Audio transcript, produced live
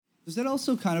Does that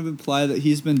also kind of imply that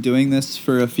he's been doing this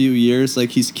for a few years,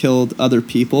 like he's killed other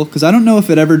people? Because I don't know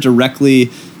if it ever directly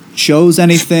shows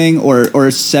anything or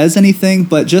says anything,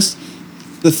 but just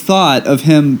the thought of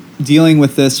him dealing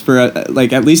with this for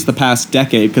like at least the past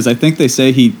decade, because I think they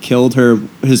say he killed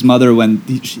his mother when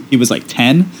he was like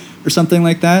 10 or something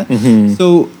like that. Mm-hmm.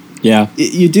 So yeah,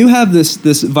 you do have this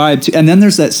vibe too. And then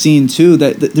there's that scene too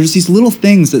that there's these little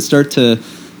things that start to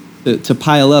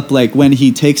pile up, like when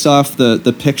he takes off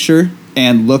the picture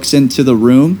and looks into the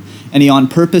room, and he on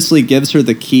purposely gives her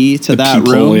the key to that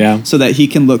room so that he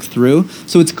can look through.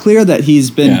 So it's clear that he's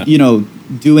been,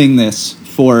 doing this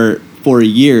for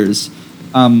years.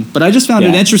 But I just found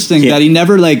it interesting that he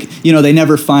never they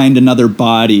never find another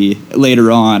body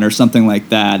later on or something like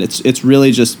that. It's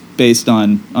really just based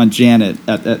on Janet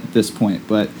at this point.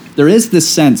 But there is this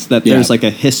sense that there's like a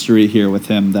history here with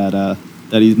him that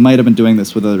he might have been doing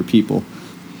this with other people.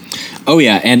 Oh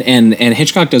yeah, and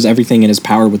Hitchcock does everything in his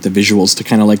power with the visuals to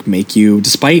kind of like make you,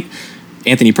 despite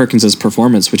Anthony Perkins'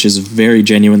 performance, which is very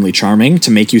genuinely charming,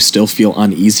 to make you still feel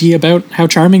uneasy about how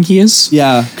charming he is.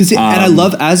 Yeah, and I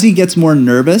love as he gets more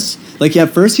nervous. Like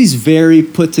at first he's very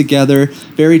put together,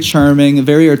 very charming,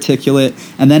 very articulate,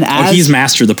 and then he's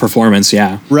mastered the performance.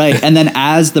 Yeah, right. And then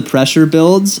as the pressure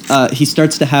builds, he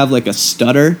starts to have like a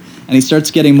stutter. And he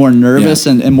starts getting more nervous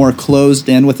and more closed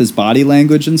in with his body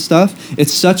language and stuff.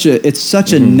 It's such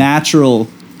a natural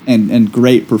and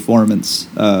great performance.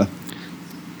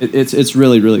 It's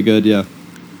really, really good. Yeah.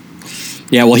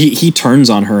 Yeah. Well, he turns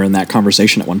on her in that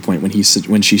conversation at one point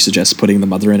when she suggests putting the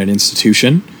mother in an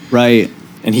institution. Right.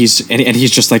 And he's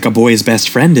just like, a boy's best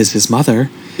friend is his mother.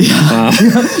 Yeah.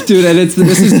 Dude, and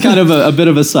this is kind of a bit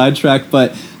of a sidetrack,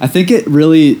 but I think it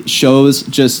really shows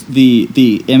just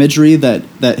the imagery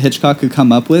that Hitchcock could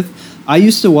come up with. I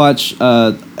used to watch,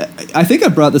 I think I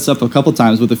brought this up a couple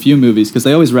times with a few movies because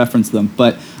they always reference them,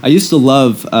 but I used to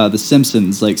love The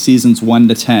Simpsons, like seasons 1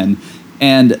 to 10.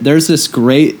 And there's this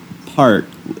great part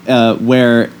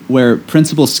where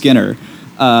Principal Skinner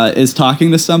is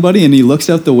talking to somebody and he looks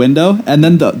out the window and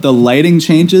then the lighting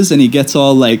changes and he gets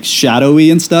all like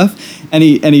shadowy and stuff. And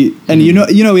he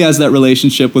he has that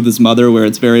relationship with his mother where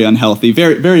it's very unhealthy,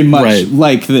 very, very much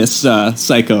like this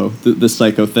psycho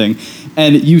thing.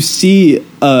 And you see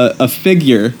a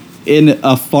figure in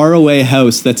a faraway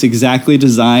house that's exactly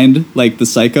designed like the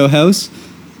Psycho house.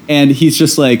 And he's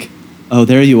just like, "Oh,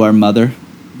 there you are, mother,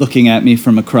 looking at me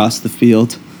from across the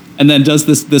field." And then does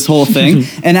this whole thing.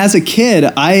 And as a kid,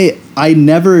 I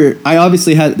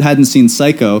obviously hadn't seen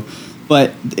Psycho,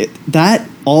 but that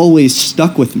always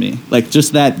stuck with me. Like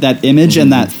just that image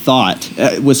and that thought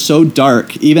was so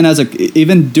dark.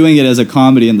 Even doing it as a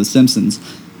comedy in The Simpsons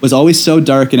was always so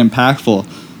dark and impactful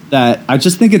that I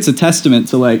just think it's a testament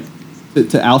to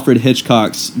Alfred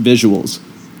Hitchcock's visuals,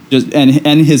 just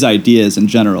and his ideas in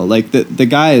general. Like the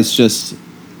guy is just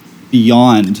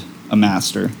beyond a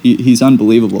master. He's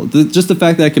unbelievable. Just the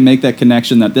fact that I can make that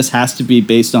connection that this has to be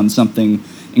based on something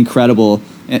incredible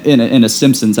in a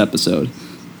Simpsons episode.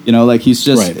 You know, like he's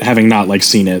just having not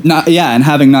seen it. And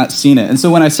having not seen it. And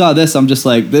so when I saw this, I'm just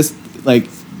like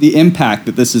the impact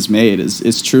that this has made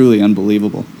is truly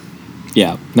unbelievable.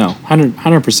 Yeah, no,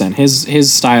 100%.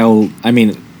 His style. I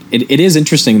mean, it is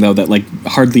interesting though that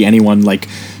hardly anyone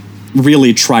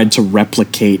really tried to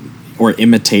replicate or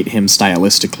imitate him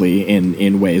stylistically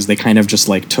in ways. They kind of just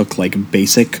took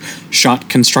basic shot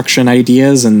construction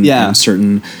ideas and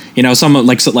certain, some of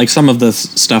the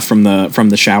stuff from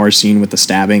the shower scene with the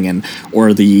stabbing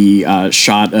or the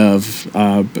shot of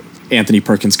Anthony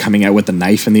Perkins coming out with the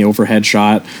knife in the overhead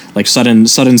shot,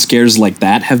 sudden scares like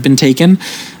that have been taken.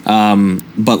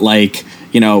 But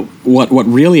what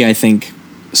really I think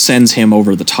sends him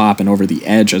over the top and over the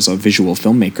edge as a visual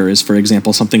filmmaker is, for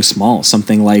example, something small,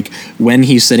 something like when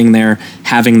he's sitting there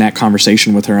having that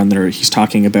conversation with her and he's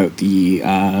talking about the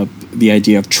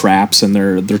idea of traps and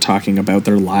they're talking about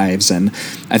their lives. And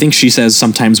I think she says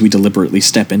sometimes we deliberately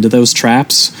step into those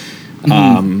traps.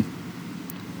 Mm-hmm.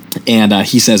 And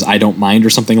he says, "I don't mind," or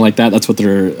something like that. That's what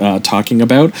they're talking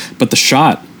about. But the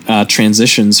shot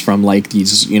transitions from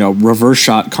these, reverse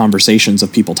shot conversations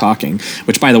of people talking,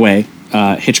 which, by the way,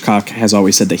 Hitchcock has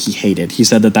always said that he hated. He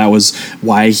said that was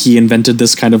why he invented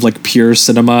this kind of pure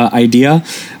cinema idea,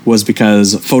 was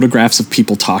because photographs of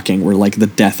people talking were the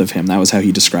death of him. That was how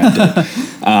he described it.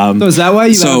 So is that why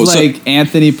you have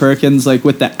Anthony Perkins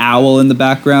with the owl in the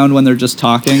background when they're just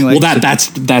talking? Well,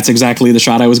 that's exactly the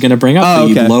shot I was going to bring up.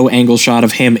 The low angle shot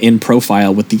of him in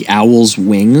profile with the owl's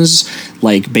wings,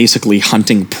 basically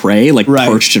hunting prey,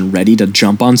 perched and ready to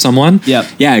jump on someone. Yep.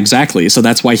 Yeah, exactly. So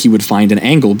that's why he would find an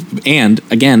angle. And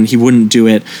again, he wouldn't do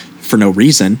it for no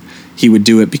reason. He would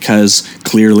do it because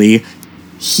clearly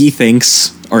he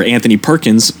thinks, or Anthony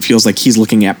Perkins feels like he's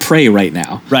looking at prey right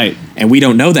now. Right. And we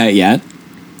don't know that yet.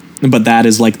 But that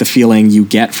is like the feeling you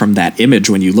get from that image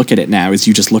when you look at it now, is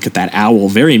you just look at that owl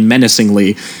very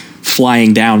menacingly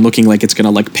flying down, looking like it's going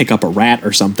to like pick up a rat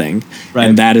or something. Right.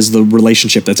 And that is the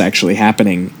relationship that's actually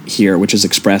happening here, which is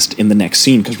expressed in the next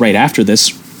scene. Because right after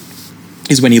this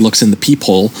is when he looks in the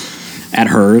peephole at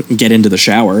her, get into the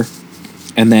shower,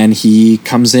 and then he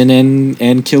comes in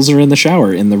and kills her in the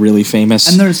shower in the really famous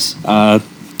And there's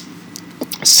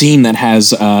scene that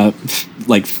has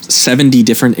like 70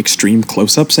 different extreme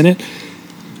close-ups in it.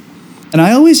 And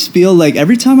I always feel like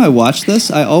every time I watch this,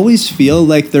 I always feel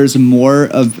like there's more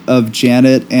of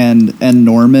Janet and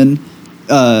Norman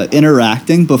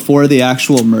interacting before the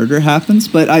actual murder happens.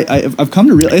 But I've come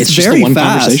to realize it's just very the one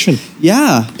fast. conversation.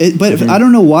 Yeah, I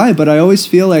don't know why, but I always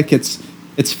feel like it's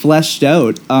fleshed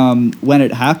out when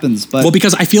it happens. But Well,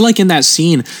 because I feel like in that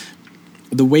scene,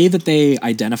 the way that they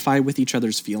identify with each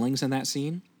other's feelings in that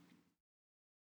scene